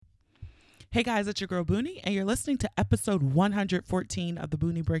Hey guys, it's your girl Booney, and you're listening to episode 114 of the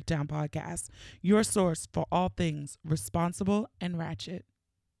Booney Breakdown Podcast, your source for all things responsible and ratchet.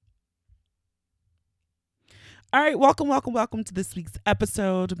 All right, welcome to this week's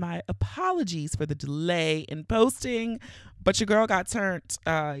episode. My apologies for the delay in posting, but your girl got turned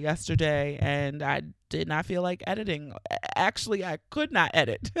yesterday, and I did not feel like editing. Actually, I could not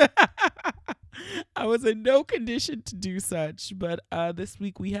edit. I was in no condition to do such, but this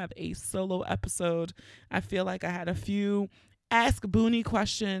week we have a solo episode. I feel like I had a few Ask Booney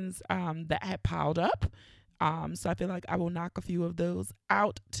questions that had piled up. So I feel like I will knock a few of those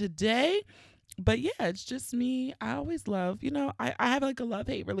out today. But yeah, it's just me. I always love, I have like a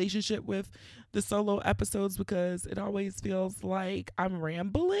love-hate relationship with the solo episodes because it always feels like I'm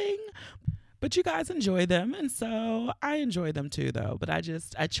rambling. But you guys enjoy them, and so I enjoy them too, though. But I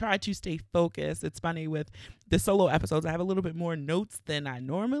try to stay focused. It's funny with the solo episodes, I have a little bit more notes than I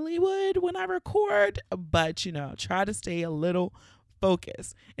normally would when I record, but, try to stay a little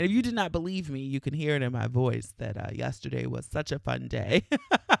focused. And if you did not believe me, you can hear it in my voice that yesterday was such a fun day.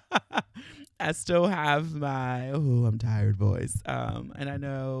 I still have my, I'm tired voice. And I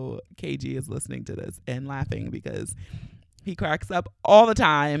know KG is listening to this and laughing because he cracks up all the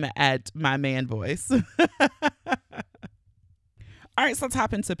time at my man voice. All right, so let's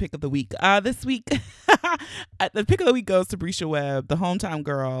hop into Pick of the Week. This week, the Pick of the Week goes to Bresha Webb, the hometown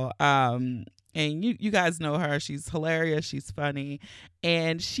girl. And you guys know her. She's hilarious. She's funny.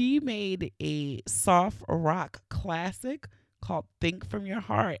 And she made a soft rock classic called Think From Your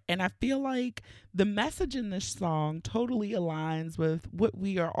Heart. And I feel like the message in this song totally aligns with what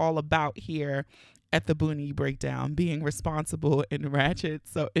we are all about here at the Booney Breakdown, being responsible and ratchet.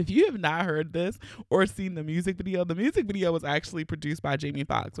 So if you have not heard this or seen the music video was actually produced by Jamie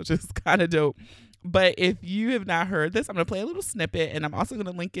Foxx, which is kind of dope. But if you have not heard this, I'm going to play a little snippet and I'm also going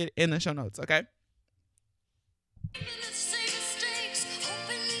to link it in the show notes, okay?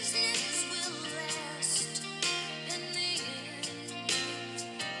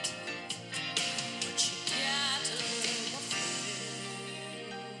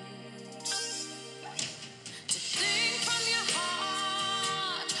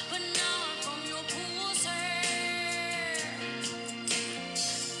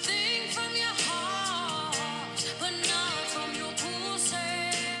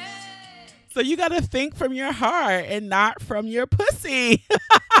 So you got to think from your heart and not from your pussy.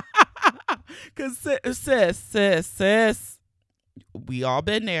 Because sis, we all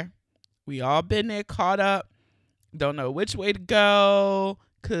been there. We all been there, caught up. Don't know which way to go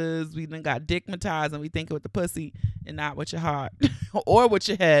because we done got dickmatized and we think with the pussy and not with your heart or with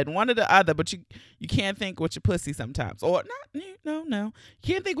your head. One or the other, but you can't think with your pussy sometimes. Or not, no. You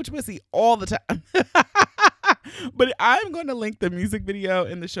can't think with your pussy all the time. But I'm going to link the music video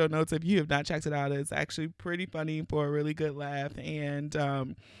in the show notes if you have not checked it out. It's actually pretty funny for a really good laugh. And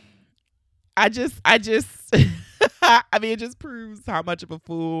I just I mean, it just proves how much of a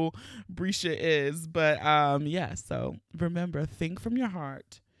fool Bresha is. But yeah, so remember, think from your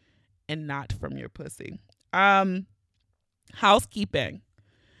heart and not from your pussy. Housekeeping.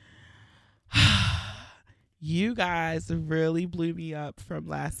 You guys really blew me up from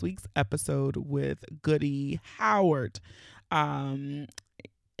last week's episode with Goody Howard. A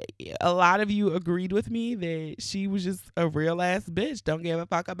lot of you agreed with me that she was just a real ass bitch. Don't give a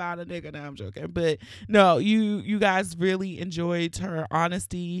fuck about a nigga. No, I'm joking. But no, you guys really enjoyed her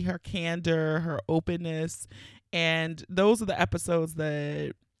honesty, her candor, her openness. And those are the episodes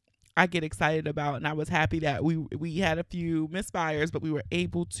that I get excited about, and I was happy that we had a few misfires, but we were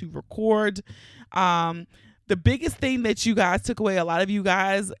able to record. The biggest thing that you guys took away, a lot of you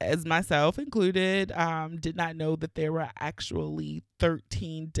guys, as myself included, did not know that there were actually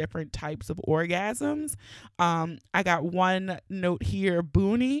 13 different types of orgasms. I got one note here,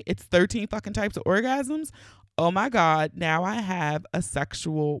 Booney, it's 13 fucking types of orgasms. Oh my God, now I have a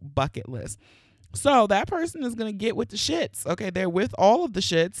sexual bucket list. So that person is going to get with the shits. Okay, they're with all of the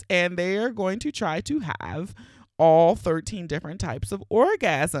shits, and they're going to try to have all 13 different types of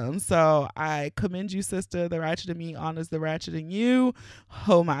orgasms. So I commend you, sister. The ratchet in me honors the ratchet in you.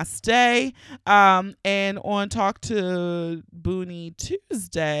 Ho my stay. And on Talk to Booney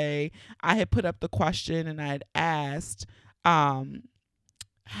Tuesday, I had put up the question and I had asked how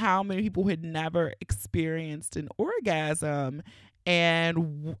many people had never experienced an orgasm.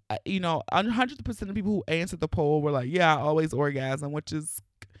 And, 100% of people who answered the poll were like, yeah, I always orgasm, which is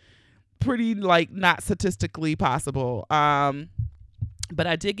pretty like not statistically possible. But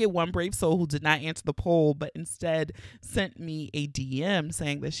I did get one brave soul who did not answer the poll, but instead sent me a DM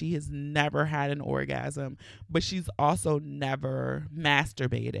saying that she has never had an orgasm, but she's also never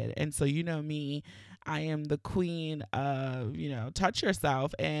masturbated. And so, you know me, I am the queen of, touch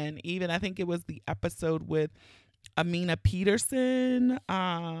yourself. And even I think it was the episode with Amina Peterson.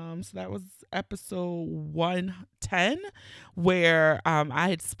 So that was episode 110, where I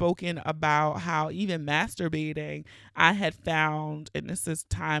had spoken about how even masturbating, I had found, and this is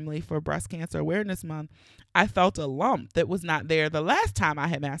timely for Breast Cancer Awareness Month, I felt a lump that was not there the last time I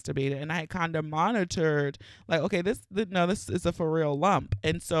had masturbated, and I had kind of monitored, like, okay, this is a for real lump.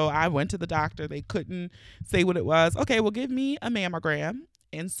 And so I went to the doctor. They couldn't say what it was. Okay, well, give me a mammogram.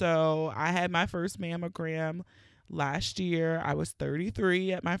 And so I had my first mammogram last year. I was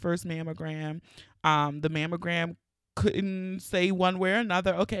 33 at my first mammogram. The mammogram couldn't say one way or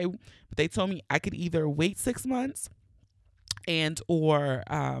another. Okay, but they told me I could either wait 6 months or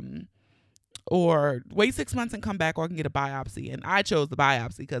wait 6 months and come back, or I can get a biopsy. And I chose the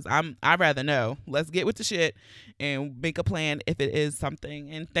biopsy because I'd rather know. Let's get with the shit and make a plan if it is something.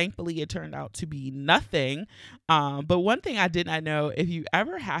 And thankfully it turned out to be nothing. But one thing I did not know, if you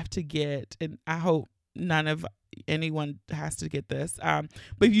ever have to get, and I hope anyone has to get this, but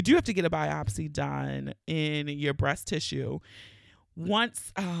if you do have to get a biopsy done in your breast tissue,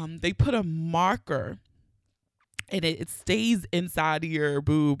 once they put a marker and it stays inside of your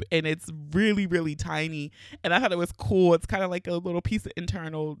boob, and it's really, really tiny. And I thought it was cool. It's kind of like a little piece of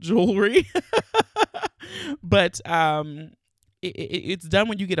internal jewelry. But it's done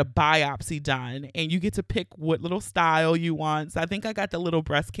when you get a biopsy done, and you get to pick what little style you want. So I think I got the little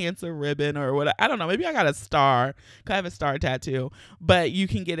breast cancer ribbon or what. I don't know. Maybe I got a star. I have a star tattoo. But you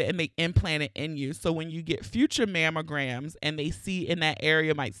can get it and implant it in you. So when you get future mammograms and they see in that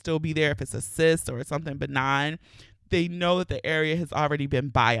area might still be there, if it's a cyst or something benign, they know that the area has already been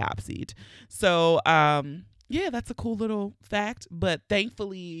biopsied. So yeah, that's a cool little fact. But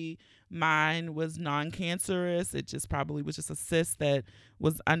thankfully, mine was non-cancerous. It just probably was just a cyst that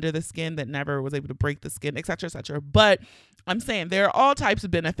was under the skin that never was able to break the skin, et cetera, et cetera. But I'm saying there are all types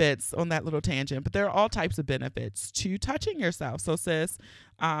of benefits on that little tangent, but there are all types of benefits to touching yourself. So sis,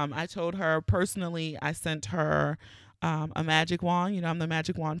 I told her personally, I sent her a magic wand. I'm the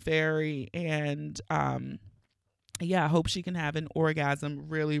magic wand fairy. And yeah, I hope she can have an orgasm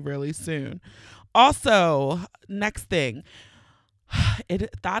really, really soon. Also, next thing,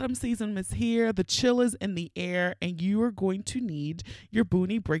 autumn season is here. The chill is in the air, and you are going to need your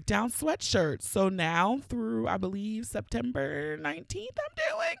Boonie Breakdown sweatshirt. So now through, I believe, September 19th,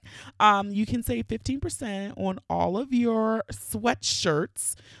 I'm doing, you can save 15% on all of your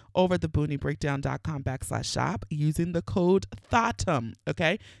sweatshirts over at theboonieBreakdown.com/shop using the code THOTUM.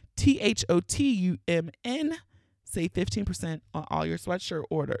 Okay, THOTUMN. Save 15% on all your sweatshirt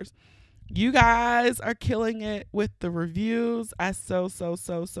orders. You guys are killing it with the reviews. I so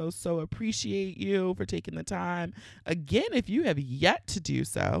appreciate you for taking the time. Again, if you have yet to do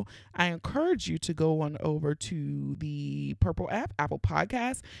so, I encourage you to go on over to the Purple app, Apple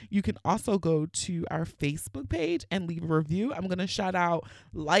Podcasts. You can also go to our Facebook page and leave a review. I'm going to shout out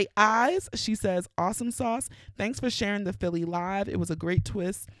Light Eyes. She says, awesome sauce. Thanks for sharing the Philly Live. It was a great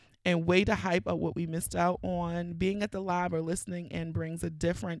twist and way to hype up what we missed out on. Being at the live or listening in brings a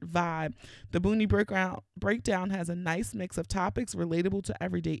different vibe. The Boonie Breakdown has a nice mix of topics relatable to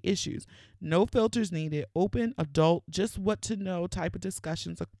everyday issues. No filters needed. Open, adult, just what to know type of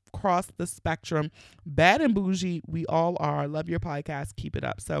discussions across the spectrum. Bad and bougie, we all are. Love your podcast. Keep it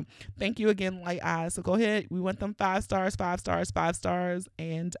up. So thank you again, Light Eyes. So go ahead. We want them 5 stars, 5 stars, 5 stars,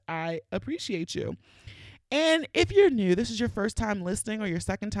 and I appreciate you. And if you're new, this is your first time listening, or your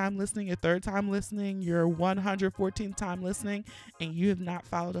second time listening, your third time listening, your 114th time listening, and you have not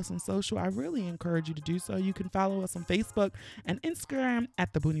followed us on social, I really encourage you to do so. You can follow us on Facebook and Instagram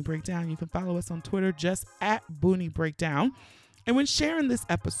at The Boonie Breakdown. You can follow us on Twitter just at Boonie Breakdown. And when sharing this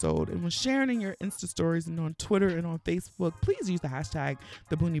episode, and when sharing in your Insta stories and on Twitter and on Facebook, please use the hashtag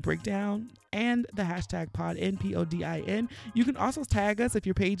The Boonie Breakdown and the hashtag PODIN, PODIN. You can also tag us if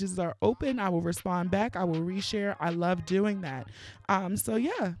your pages are open. I will respond back. I will reshare. I love doing that. So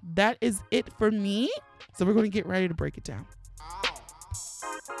yeah, that is it for me. So we're going to get ready to break it down.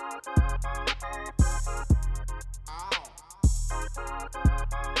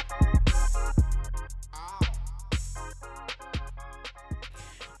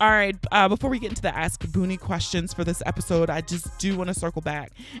 All right. Before we get into the Ask Booney questions for this episode, I just do want to circle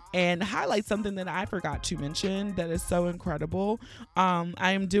back and highlight something that I forgot to mention that is so incredible.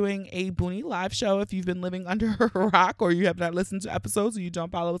 I am doing a Booney live show. If you've been living under a rock or you have not listened to episodes or you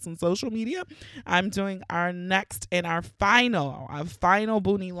don't follow us on social media, I'm doing our next and our final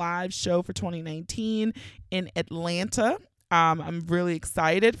Booney live show for 2019 in Atlanta. I'm really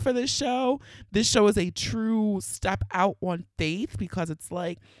excited for this show. This show is a true step out on faith because it's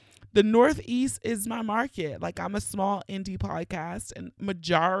like the Northeast is my market. Like, I'm a small indie podcast and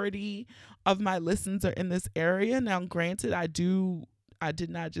majority of my listens are in this area. Now, granted, I did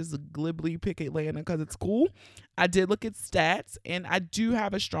not just glibly pick Atlanta because it's cool. I did look at stats, and I do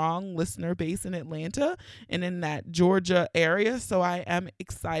have a strong listener base in Atlanta and in that Georgia area. So I am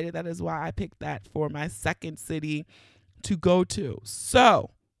excited. That is why I picked that for my second city to go to.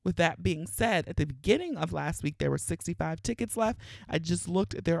 So with that being said, at the beginning of last week, there were 65 tickets left. I just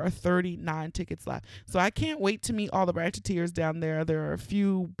looked, there are 39 tickets left. So I can't wait to meet all the Ratcheteers down there. There are a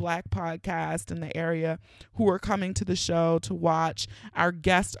few Black podcasts in the area who are coming to the show to watch. Our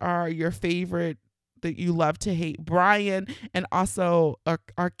guests are your favorite that you love to hate, Brian, and also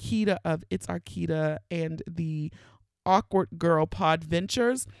Arkita of It's Arkita and the Awkward Girl Pod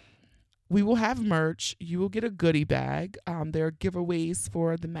Ventures. We will have merch. You will get a goodie bag. There are giveaways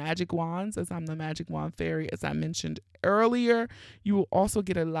for the magic wands, as I'm the magic wand fairy, as I mentioned earlier. You will also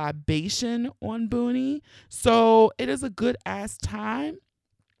get a libation on Booney. So it is a good ass time.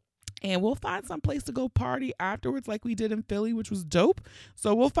 And we'll find some place to go party afterwards like we did in Philly, which was dope.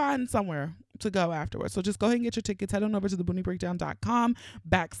 So we'll find somewhere to go afterwards. So just go ahead and get your tickets. Head on over to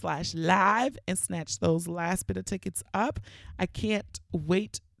thebooneybreakdown.com/live and snatch those last bit of tickets up. I can't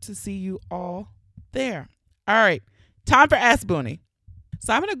wait to see you all there. All right, time for Ask Booney.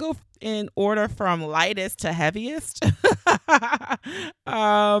 So I'm gonna go in order from lightest to heaviest. Just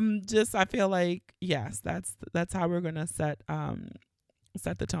I feel like yes, that's how we're gonna set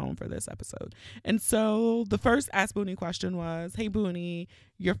the tone for this episode. And so the first Ask Booney question was, hey Booney,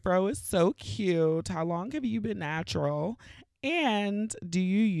 your fro is so cute. How long have you been natural? And do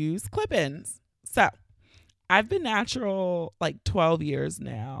you use clip-ins? So I've been natural like 12 years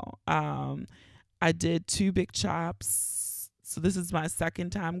now. I did 2 big chops. So this is my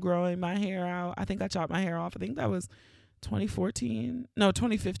second time growing my hair out. I think I chopped my hair off. I think that was 2015. I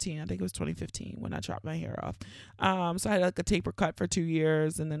think it was 2015 when I chopped my hair off. So I had like a taper cut for 2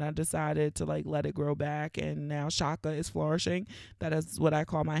 years, and then I decided to like let it grow back, and now Shaka is flourishing. That is what I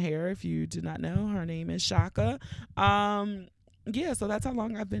call my hair. If you did not know, her name is Shaka. Yeah, so that's how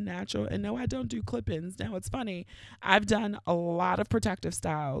long I've been natural. And no, I don't do clip-ins. Now, it's funny. I've done a lot of protective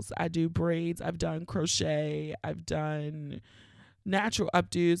styles. I do braids. I've done crochet. I've done natural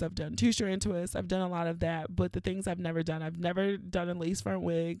updos. I've done two-strand twists. I've done a lot of that. But the things I've never done a lace front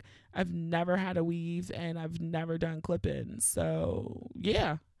wig. I've never had a weave. And I've never done clip-ins. So,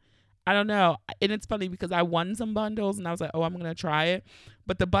 yeah. I don't know. And it's funny because I won some bundles and I was like, oh, I'm going to try it.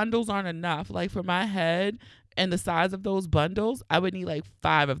 But the bundles aren't enough. Like for my head and the size of those bundles, I would need like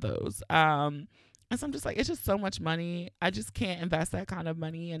 5 of those. And so I'm just like, it's just so much money. I just can't invest that kind of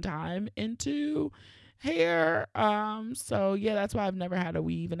money and time into hair. So yeah, that's why I've never had a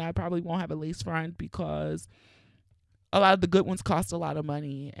weave, and I probably won't have a lace front because a lot of the good ones cost a lot of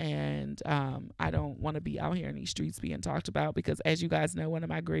money, and I don't want to be out here in these streets being talked about because, as you guys know, one of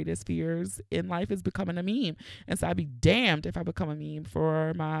my greatest fears in life is becoming a meme. And so I'd be damned if I become a meme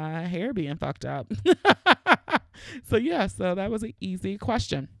for my hair being fucked up. So yeah, so that was an easy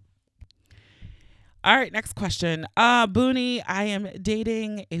question. All right, next question. Booney, I am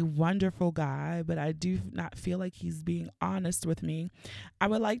dating a wonderful guy, but I do not feel like he's being honest with me. I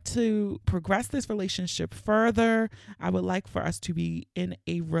would like to progress this relationship further. I would like for us to be in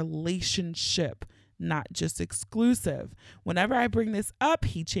a relationship, not just exclusive. Whenever I bring this up,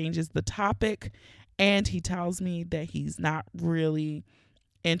 he changes the topic and he tells me that he's not really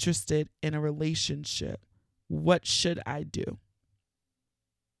interested in a relationship. What should I do?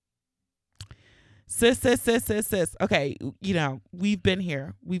 Sis. Okay, you know, we've been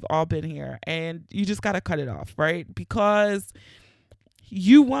here. We've all been here. And you just got to cut it off, right? Because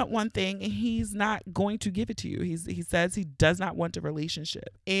you want one thing and he's not going to give it to you. He says he does not want a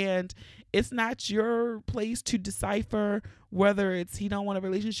relationship. And it's not your place to decipher whether it's he don't want a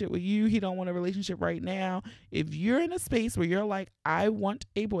relationship with you, he don't want a relationship right now. If you're in a space where you're like, I want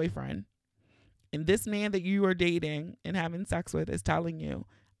a boyfriend, and this man that you are dating and having sex with is telling you,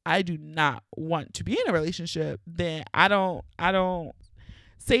 I do not want to be in a relationship, then I don't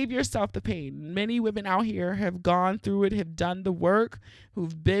save yourself the pain. Many women out here have gone through it, have done the work,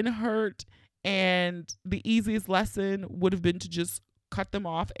 who've been hurt, and the easiest lesson would have been to just cut them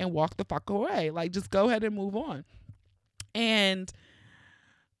off and walk the fuck away. Like, just go ahead and move on. And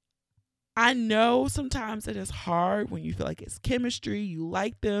I know sometimes it is hard when you feel like it's chemistry, you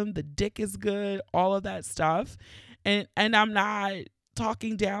like them, the dick is good, all of that stuff. And I'm not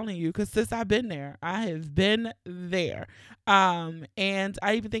talking down on you, because sis, I've been there. I have been there. And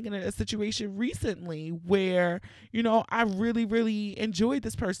I even think in a situation recently where, I really, really enjoyed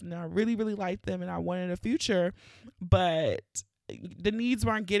this person. I really, really liked them and I wanted a future, but the needs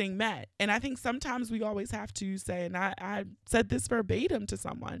weren't getting met. And I think sometimes we always have to say, and I said this verbatim to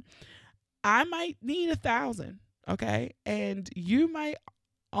someone, I might need 1,000, okay? And you might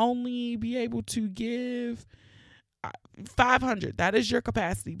only be able to give 500. That is your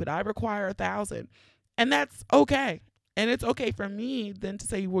capacity, but I require 1,000. And that's okay. And it's okay for me then to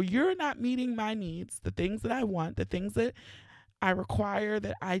say, well, you're not meeting my needs, the things that I want, the things that I require,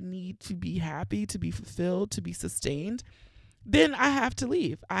 that I need to be happy, to be fulfilled, to be sustained. Then I have to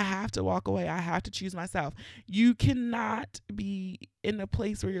leave. I have to walk away. I have to choose myself. You cannot be in a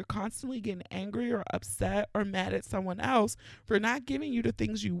place where you're constantly getting angry or upset or mad at someone else for not giving you the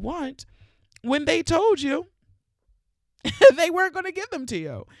things you want when they told you they weren't going to give them to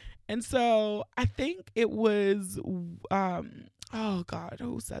you. And so I think it was, oh God,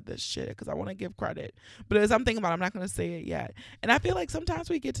 who said this shit? Because I want to give credit. But as I'm thinking about it, I'm not going to say it yet. And I feel like sometimes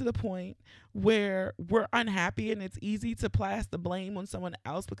we get to the point where we're unhappy and it's easy to place the blame on someone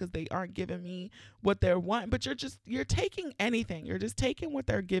else because they aren't giving me what they want. But you're taking anything. You're just taking what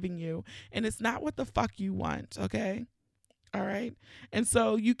they're giving you. And it's not what the fuck you want, okay? All right. And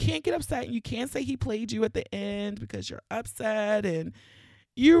so you can't get upset. You can't say he played you at the end because you're upset and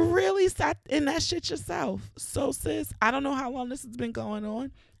you really sat in that shit yourself. So, sis, I don't know how long this has been going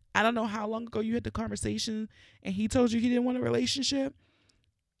on. I don't know how long ago you had the conversation and he told you he didn't want a relationship.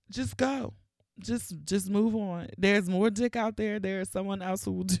 Just go. Just move on. There's more dick out there. There's someone else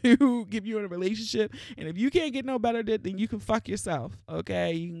who will give you a relationship. And if you can't get no better dick, then you can fuck yourself.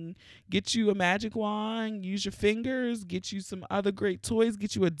 Okay. You can get you a magic wand, use your fingers, get you some other great toys,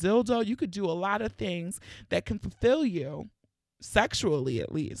 get you a dildo. You could do a lot of things that can fulfill you. Sexually,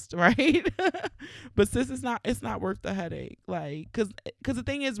 at least, right? But sis, it's not worth the headache. Like, cause the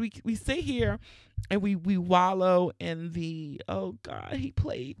thing is, we sit here and we wallow in the, oh God, he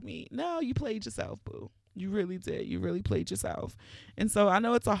played me. No, you played yourself, boo. You really did. You really played yourself. And so I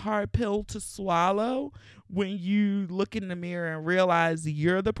know it's a hard pill to swallow when you look in the mirror and realize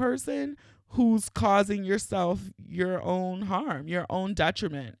you're the person who's causing yourself your own harm, your own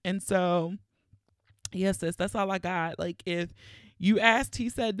detriment. And so, yes, sis, that's all I got. Like, if you asked, he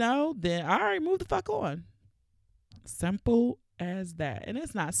said no, then all right, move the fuck on. Simple as that. And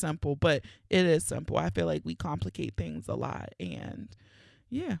it's not simple, but it is simple. I feel like we complicate things a lot. And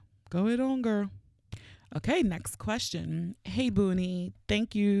yeah, go ahead on, girl. Okay, next question. Hey, Booney,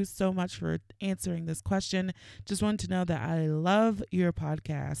 thank you so much for answering this question. Just wanted to know that I love your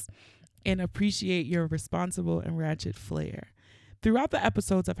podcast and appreciate your responsible and ratchet flair. Throughout the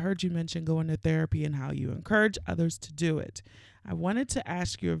episodes, I've heard you mention going to therapy and how you encourage others to do it. I wanted to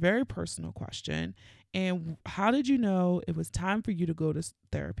ask you a very personal question. And how did you know it was time for you to go to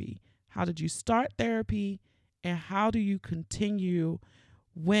therapy? How did you start therapy? And how do you continue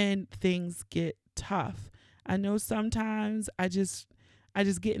when things get tough? I know sometimes I just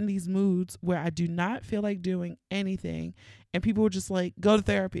get in these moods where I do not feel like doing anything. And people are just like, go to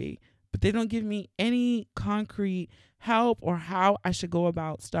therapy. But they don't give me any concrete help or how I should go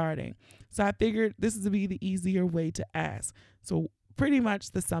about starting. So I figured this would be the easier way to ask. So pretty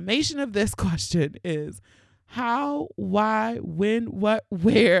much the summation of this question is how, why, when, what,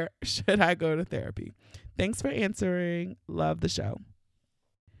 where should I go to therapy? Thanks for answering. Love the show.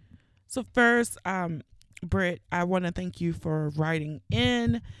 So first, Britt, I want to thank you for writing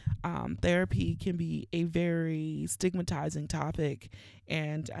in. Therapy can be a very stigmatizing topic,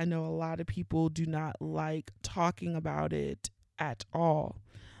 and I know a lot of people do not like talking about it at all.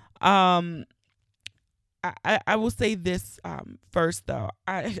 I will say this first, though.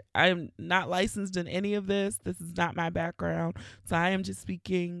 I'm not licensed in any of this. This is not my background, so I am just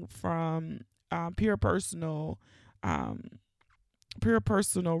speaking from pure personal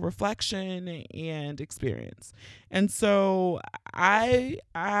reflection and experience. And so I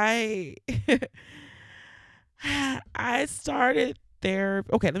I started there.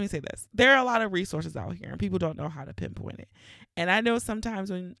 Okay, let me say this. There are a lot of resources out here and people don't know how to pinpoint it. And I know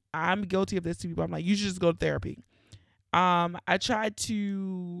sometimes when I'm guilty of this to people, I'm like, you should just go to therapy. I tried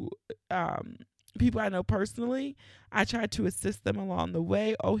to people I know personally, I tried to assist them along the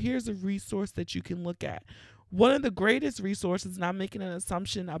way. Oh, here's a resource that you can look at. One of the greatest resources, and I'm making an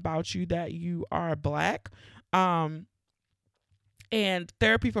assumption about you that you are Black, and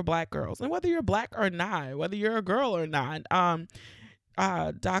therapy for Black girls. And whether you're Black or not, whether you're a girl or not,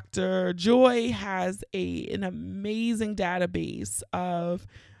 Dr. Joy has an amazing database of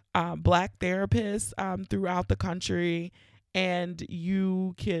Black therapists throughout the country, and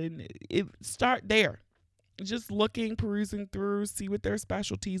you can start there. Just looking, perusing through, see what their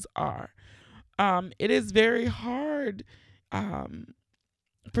specialties are. It is very hard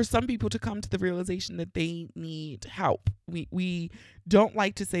for some people to come to the realization that they need help. We don't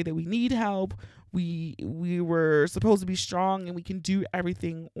like to say that we need help. We were supposed to be strong and we can do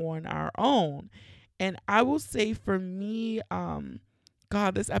everything on our own. And I will say for me,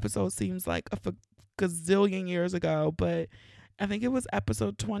 God, this episode seems like a gazillion years ago, but I think it was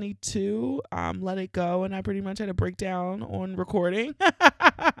episode 22, Let It Go, and I pretty much had a breakdown on recording.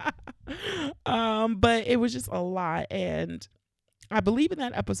 But it was just a lot, and I believe in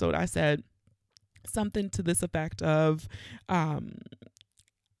that episode I said something to this effect of, I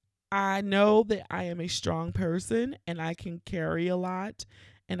know that I am a strong person and I can carry a lot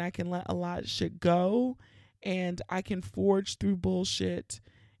and I can let a lot of shit go and I can forge through bullshit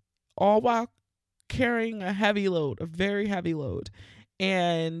all while carrying a heavy load, a very heavy load.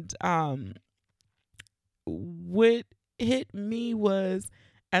 And what hit me was,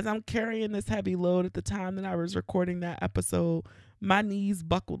 as I'm carrying this heavy load at the time that I was recording that episode, my knees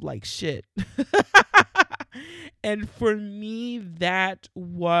buckled like shit. And for me, that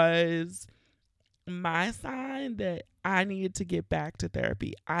was my sign that I needed to get back to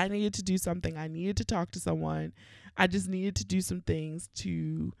therapy. I needed to do something. I needed to talk to someone. I just needed to do some things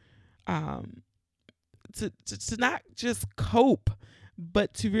to not just cope,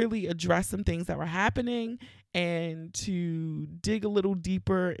 but to really address some things that were happening and to dig a little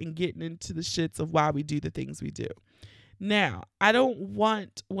deeper and getting into the shits of why we do the things we do. Now, I don't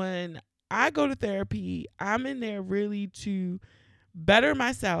want, when I go to therapy, I'm in there really to better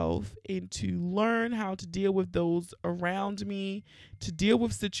myself and to learn how to deal with those around me, to deal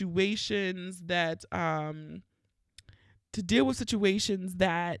with situations that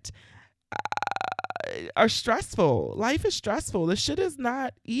are stressful. Life is stressful. The shit is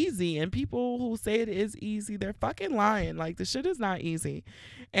not easy. And people who say it is easy, they're fucking lying. Like, the shit is not easy.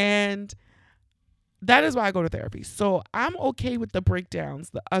 And that is why I go to therapy. So I'm okay with the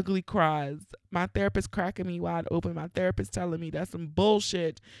breakdowns, the ugly cries, my therapist cracking me wide open, my therapist telling me that's some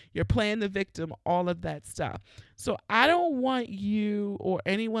bullshit, you're playing the victim, all of that stuff. So I don't want you or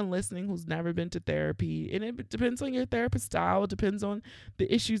anyone listening who's never been to therapy, and it depends on your therapist style, it depends on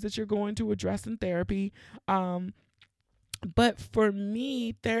the issues that you're going to address in therapy. But for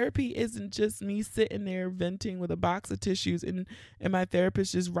me, therapy isn't just me sitting there venting with a box of tissues and my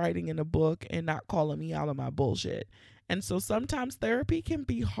therapist just writing in a book and not calling me out on my bullshit. And so sometimes therapy can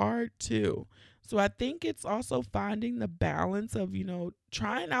be hard too. So I think it's also finding the balance of,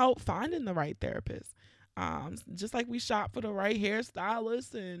 trying out, finding the right therapist. Just like we shop for the right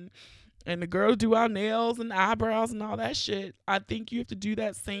hairstylist and the girls do our nails and eyebrows and all that shit. I think you have to do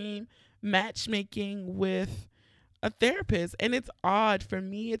that same matchmaking with a therapist. And it's odd for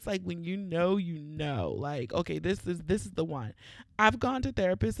me. It's like when you know, like, okay, this is the one. I've gone to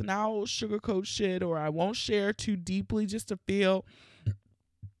therapists and I'll sugarcoat shit or I won't share too deeply just to feel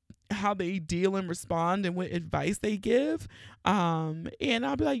how they deal and respond and what advice they give. And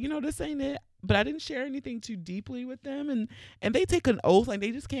I'll be like, this ain't it. But I didn't share anything too deeply with them. And they take an oath. Like,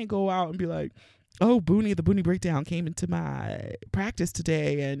 they just can't go out and be like, oh, Booney, the Booney Breakdown came into my practice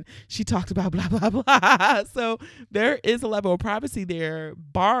today and she talked about blah, blah, blah. So there is a level of privacy there,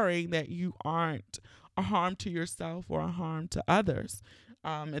 barring that you aren't a harm to yourself or a harm to others.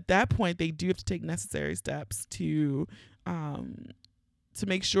 At that point, they do have to take necessary steps to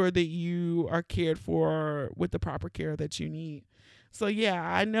make sure that you are cared for with the proper care that you need. So yeah,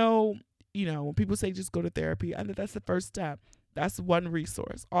 I know, when people say just go to therapy, I know that's the first step. That's one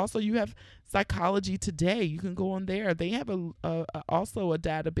resource. Also, you have Psychology Today. You can go on there. They have also a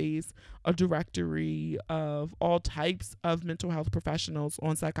database, a directory of all types of mental health professionals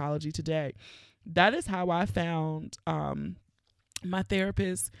on Psychology Today. That is how I found my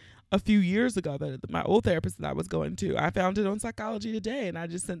therapist a few years ago, my old therapist that I was going to. I found it on Psychology Today, and I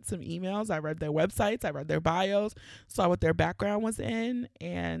just sent some emails. I read their websites. I read their bios, saw what their background was in,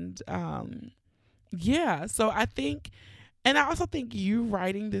 and yeah. So I think... And I also think you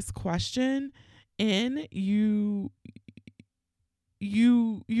writing this question in, you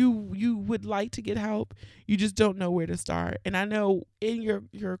would like to get help. You just don't know where to start. And I know in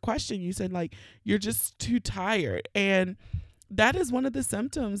your question, you said like, you're just too tired. And that is one of the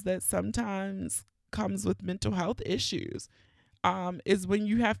symptoms that sometimes comes with mental health issues, is when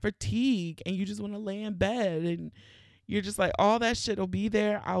you have fatigue and you just want to lay in bed and you're just like, all that shit will be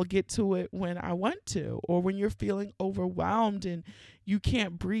there. I'll get to it when I want to, or when you're feeling overwhelmed and you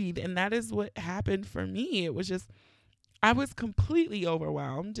can't breathe. And that is what happened for me. It was just, I was completely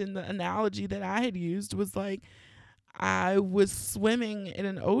overwhelmed. And the analogy that I had used was like, I was swimming in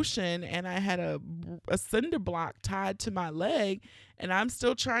an ocean and I had a cinder block tied to my leg, and I'm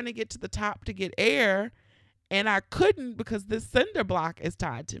still trying to get to the top to get air, and I couldn't because this cinder block is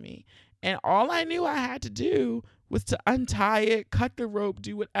tied to me. And all I knew I had to do was to untie it, cut the rope,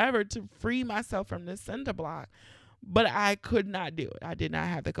 do whatever to free myself from this cinder block. But I could not do it. I did not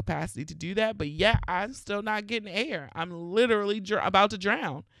have the capacity to do that. But yeah, I'm still not getting air. I'm literally about to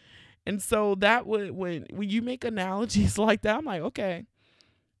drown. And so that would, when you make analogies like that, I'm like, okay,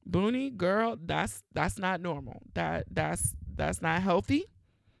 Booney, girl, that's not normal. That's not healthy.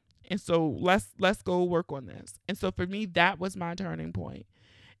 And so let's go work on this. And so for me, that was my turning point.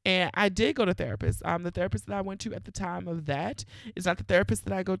 And I did go to therapist. The therapist that I went to at the time of that is not the therapist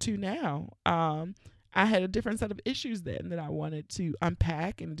that I go to now. I had a different set of issues then that I wanted to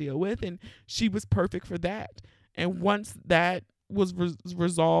unpack and deal with, and she was perfect for that. And once that was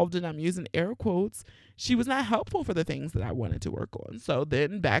resolved, and I'm using air quotes, she was not helpful for the things that I wanted to work on. So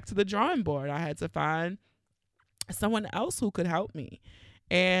then back to the drawing board. I had to find someone else who could help me.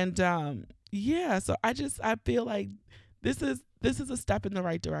 And so I feel like this is a step in the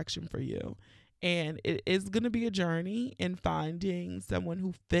right direction for you. And it is going to be a journey in finding someone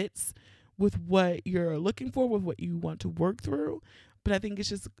who fits with what you're looking for, with what you want to work through. But I think it's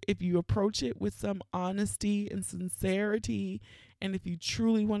just, if you approach it with some honesty and sincerity, and if you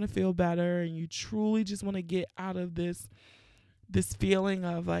truly want to feel better and you truly just want to get out of this feeling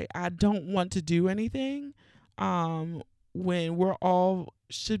of like, I don't want to do anything, when we're all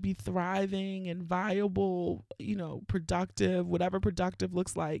should be thriving and viable, productive, whatever productive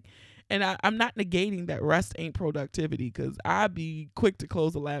looks like. And I'm not negating that rest ain't productivity, because I'd be quick to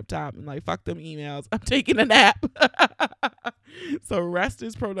close the laptop and like, fuck them emails, I'm taking a nap. So rest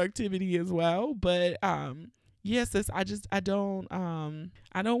is productivity as well. But yes, I don't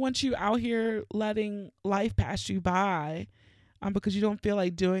want you out here letting life pass you by because you don't feel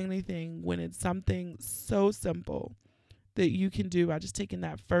like doing anything, when it's something so simple that you can do by just taking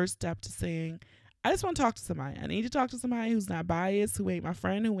that first step to saying, I just want to talk to somebody. I need to talk to somebody who's not biased, who ain't my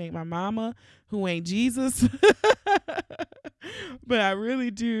friend, who ain't my mama, who ain't Jesus. But I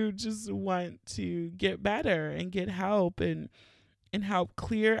really do just want to get better and get help and help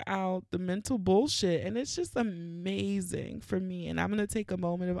clear out the mental bullshit. And it's just amazing for me. And I'm going to take a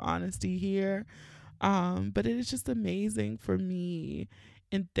moment of honesty here. But it is just amazing for me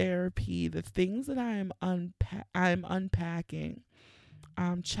in therapy, the things that I'm unpacking.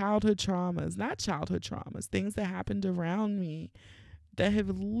 Childhood traumas, not childhood traumas, things that happened around me that have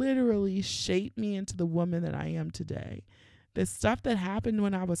literally shaped me into the woman that I am today. The stuff that happened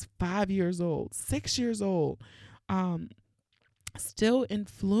when I was 5 years old, 6 years old, still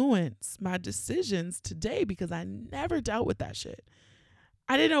influence my decisions today, because I never dealt with that shit.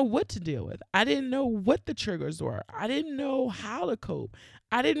 I didn't know what to deal with. I didn't know what the triggers were. I didn't know how to cope.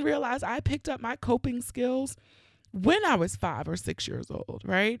 I didn't realize I picked up my coping skills when I was 5 or 6 years old,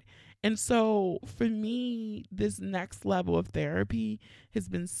 right? And so for me, this next level of therapy has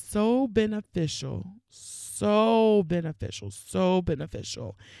been so beneficial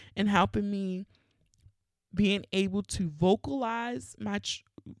in helping me being able to vocalize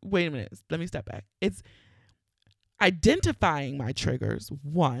wait a minute, let me step back. It's identifying my triggers,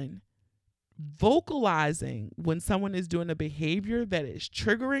 one, vocalizing when someone is doing a behavior that is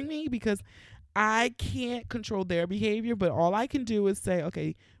triggering me, because I can't control their behavior, but all I can do is say,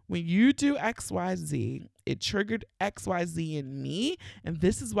 okay, when you do XYZ, it triggered XYZ in me, and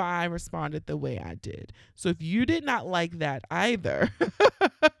this is why I responded the way I did. So if you did not like that either,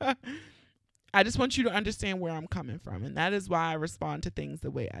 I just want you to understand where I'm coming from, and that is why I respond to things the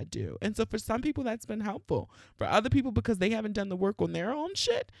way I do. And so for some people, that's been helpful. For other people, because they haven't done the work on their own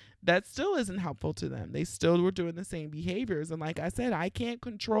shit, that still isn't helpful to them. They still were doing the same behaviors. And like I said, I can't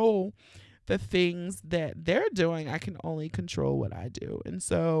control the things that they're doing. I can only control what I do. And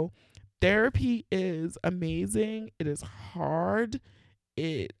so therapy is amazing. It is hard.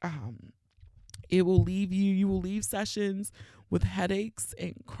 You will leave sessions with headaches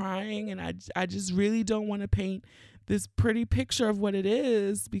and crying. And I just really don't want to paint this pretty picture of what it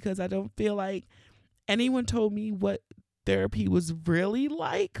is, because I don't feel like anyone told me what therapy was really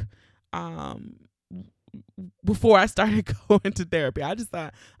like. Before I started going to therapy, I just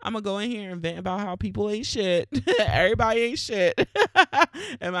thought, I'm gonna go in here and vent about how people ain't shit. Everybody ain't shit.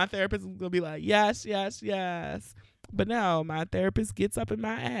 And my therapist is gonna be like, yes, yes, yes. But no, my therapist gets up in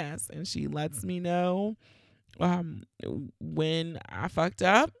my ass and she lets me know when I fucked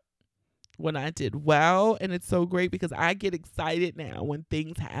up, when I did well. And it's so great because I get excited now when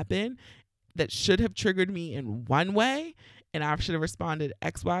things happen that should have triggered me in one way and I should have responded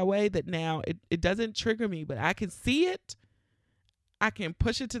XY way, that now it doesn't trigger me, but I can see it. I can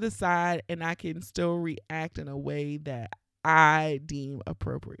push it to the side and I can still react in a way that I deem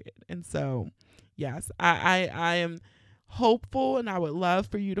appropriate. And so, yes, I am hopeful, and I would love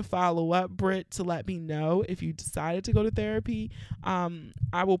for you to follow up, Britt, to let me know if you decided to go to therapy.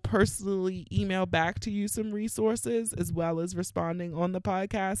 I will personally email back to you some resources as well as responding on the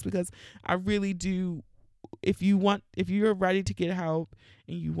podcast, because I really do. If you're ready to get help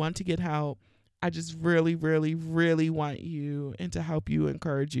and you want to get help, I just really, really, really want you and to help you,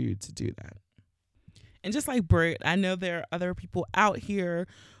 encourage you to do that. And just like Britt, I know there are other people out here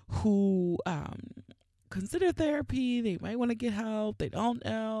who consider therapy. They might want to get help. They don't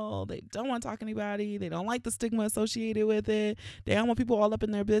know. They don't want to talk to anybody. They don't like the stigma associated with it. They don't want people all up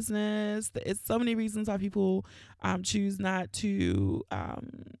in their business. It's so many reasons why people choose not to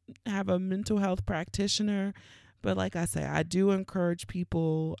have a mental health practitioner. But like I say, I do encourage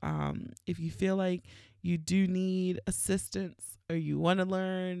people, if you feel like you do need assistance or you want to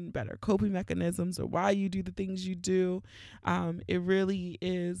learn better coping mechanisms or why you do the things you do, it really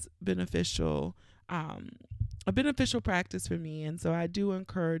is beneficial. A beneficial practice for me. And so I do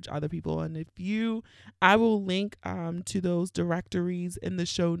encourage other people. And I will link to those directories in the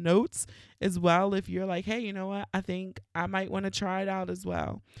show notes as well. If you're like, hey, you know what? I think I might want to try it out as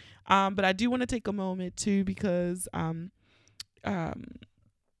well. But I do want to take a moment too, because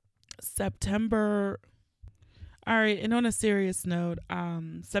September. All right. And on a serious note,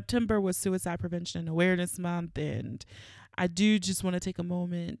 September was Suicide Prevention and Awareness Month. And I do just want to take a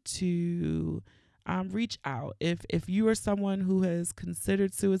moment to reach out. If you are someone who has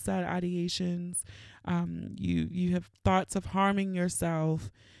considered suicide ideations, you have thoughts of harming yourself,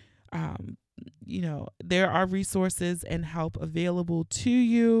 there are resources and help available to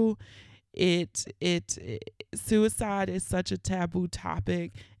you. Suicide is such a taboo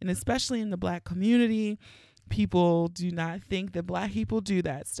topic, and especially in the Black community, people do not think that Black people do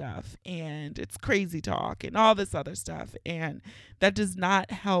that stuff, and it's crazy talk and all this other stuff, and that does not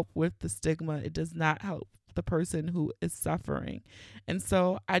help with the stigma. It does not help the person who is suffering. And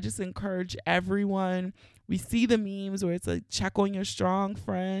so I just encourage everyone. We see the memes where it's like, check on your strong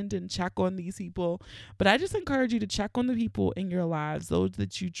friend and check on these people, but I just encourage you to check on the people in your lives, those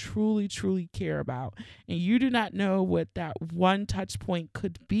that you truly, truly care about. And you do not know what that one touch point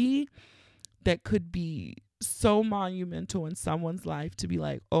could be that could be so monumental in someone's life, to be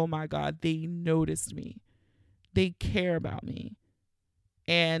like, oh my God, they noticed me. They care about me.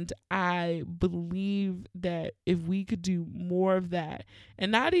 And I believe that if we could do more of that,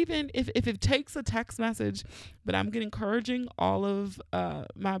 and not even if it takes a text message, but I'm encouraging all of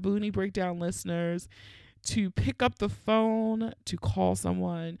my Boonie Breakdown listeners to pick up the phone, to call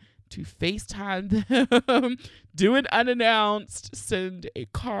someone, to FaceTime them, do it unannounced, send a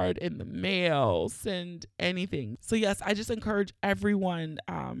card in the mail, send anything. So yes, I just encourage everyone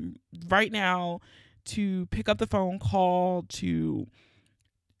right now to pick up the phone, call, to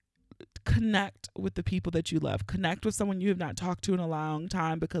connect with the people that you love. Connect with someone you have not talked to in a long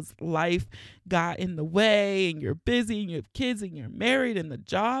time because life got in the way and you're busy and you have kids and you're married and the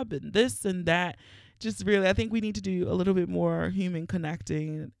job and this and that. Just really, I think we need to do a little bit more human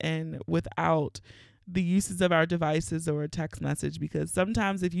connecting and without the uses of our devices or a text message, because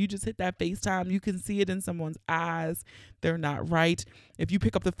sometimes if you just hit that FaceTime, you can see it in someone's eyes. They're not right. If you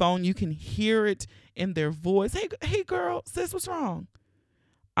pick up the phone, you can hear it in their voice. Hey girl, sis, what's wrong?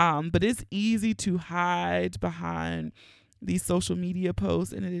 But it's easy to hide behind these social media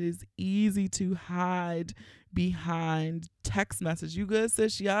posts, and it is easy to hide behind text message. You good,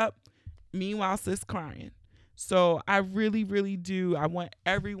 sis? Yup. Meanwhile, sis crying. So I really, really do. I want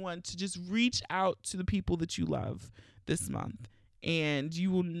everyone to just reach out to the people that you love this month. And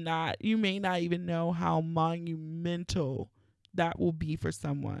you may not even know how monumental that will be for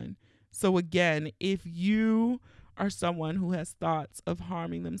someone. So again, if you are someone who has thoughts of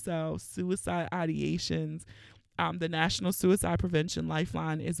harming themselves, suicide ideations, the National Suicide Prevention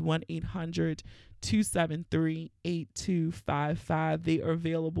Lifeline is 1-800-273-8255. They are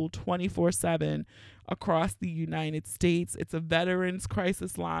available 24/7 across the United States. It's a veterans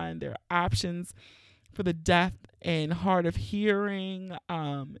crisis line. There are options for the deaf and hard of hearing.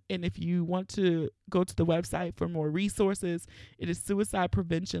 And if you want to go to the website for more resources, it is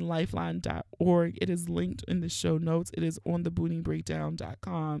suicidepreventionlifeline.org. It is linked in the show notes. It is on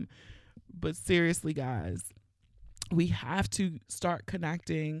thebooniebreakdown.com. But seriously, guys, we have to start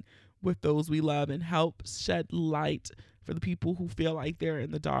connecting with those we love and help shed light for the people who feel like they're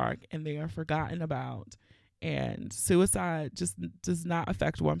in the dark and they are forgotten about. And suicide just does not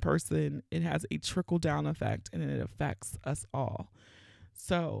affect one person. It has a trickle down effect and it affects us all.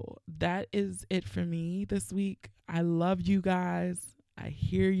 So that is it for me this week. I love you guys. I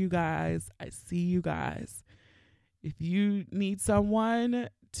hear you guys. I see you guys. If you need someone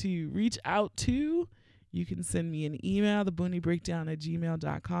to reach out to, you can send me an email,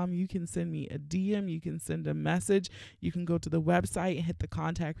 thebooniebreakdown@gmail.com. You can send me a DM. You can send a message. You can go to the website and hit the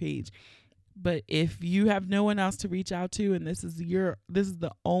contact page. But if you have no one else to reach out to, and this is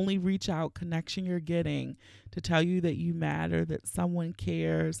the only reach out connection you're getting to tell you that you matter, that someone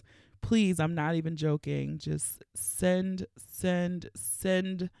cares, please, I'm not even joking. Just send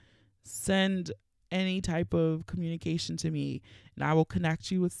any type of communication to me, and I will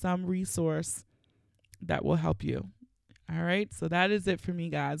connect you with some resource that will help you. All right. So that is it for me,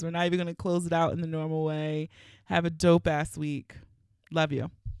 guys. We're not even going to close it out in the normal way. Have a dope ass week. Love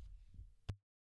you.